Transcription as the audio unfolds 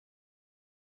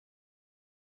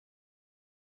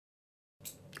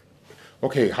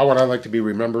Okay, how would I like to be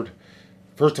remembered?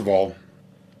 First of all,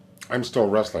 I'm still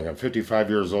wrestling. I'm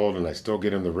 55 years old and I still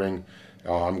get in the ring.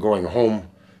 I'm going home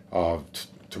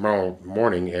tomorrow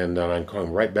morning and then I'm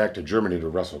going right back to Germany to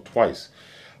wrestle twice.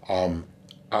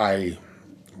 I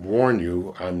warn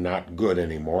you, I'm not good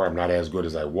anymore. I'm not as good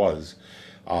as I was.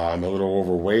 I'm a little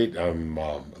overweight. I'm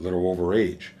a little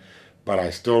overage. But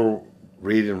I still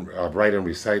read and write and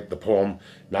recite the poem,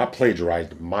 not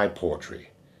plagiarize my poetry.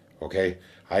 Okay?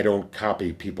 I don't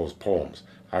copy people's poems.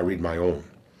 I read my own.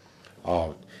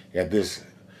 Uh, at this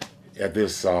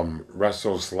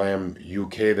Wrestle Slam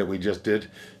UK that we just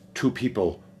did, two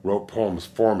people wrote poems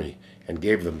for me and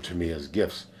gave them to me as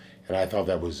gifts, and I thought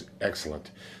that was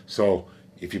excellent. So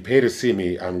if you pay to see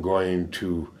me, I'm going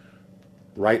to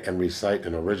write and recite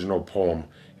an original poem,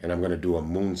 and I'm going to do a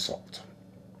moonsault.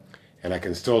 And I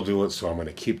can still do it, so I'm going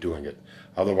to keep doing it.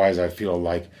 Otherwise, I feel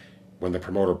like when the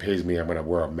promoter pays me, I'm going to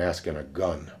wear a mask and a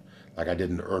gun. Like I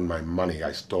didn't earn my money,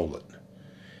 I stole it.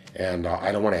 And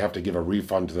I don't want to have to give a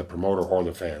refund to the promoter or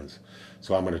the fans.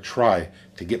 So I'm going to try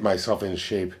to get myself in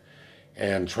shape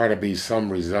and try to be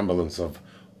some resemblance of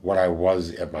what I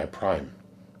was at my prime.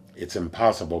 It's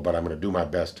impossible, but I'm going to do my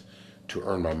best to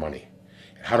earn my money.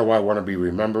 How do I want to be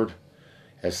remembered?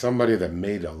 As somebody that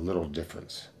made a little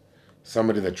difference.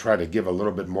 Somebody that tried to give a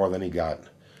little bit more than he got.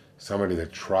 Somebody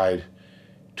that tried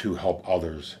to help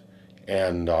others.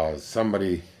 And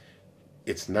somebody,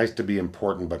 it's nice to be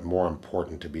important, but more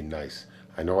important to be nice.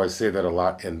 I know I say that a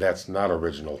lot, and that's not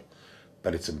original,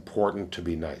 but it's important to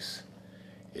be nice.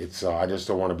 It's I just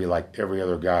don't want to be like every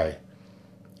other guy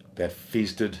that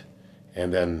feasted,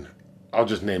 and then I'll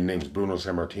just name names. Bruno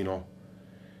Sammartino.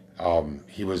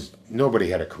 He was nobody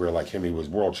had a career like him. He was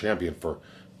world champion for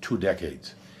 2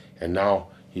 decades, and now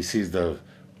he sees the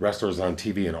wrestlers on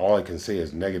TV, and all I can say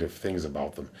is negative things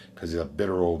about them because he's a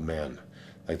bitter old man,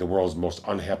 like the world's most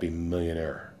unhappy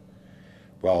millionaire.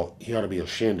 Well, he ought to be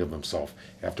ashamed of himself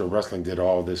after wrestling did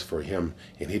all this for him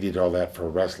and he did all that for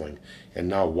wrestling. And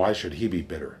now why should he be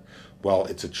bitter? Well,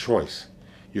 it's a choice.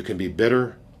 You can be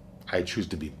bitter. I choose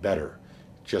to be better.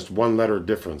 Just one letter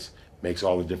difference makes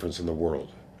all the difference in the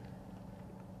world.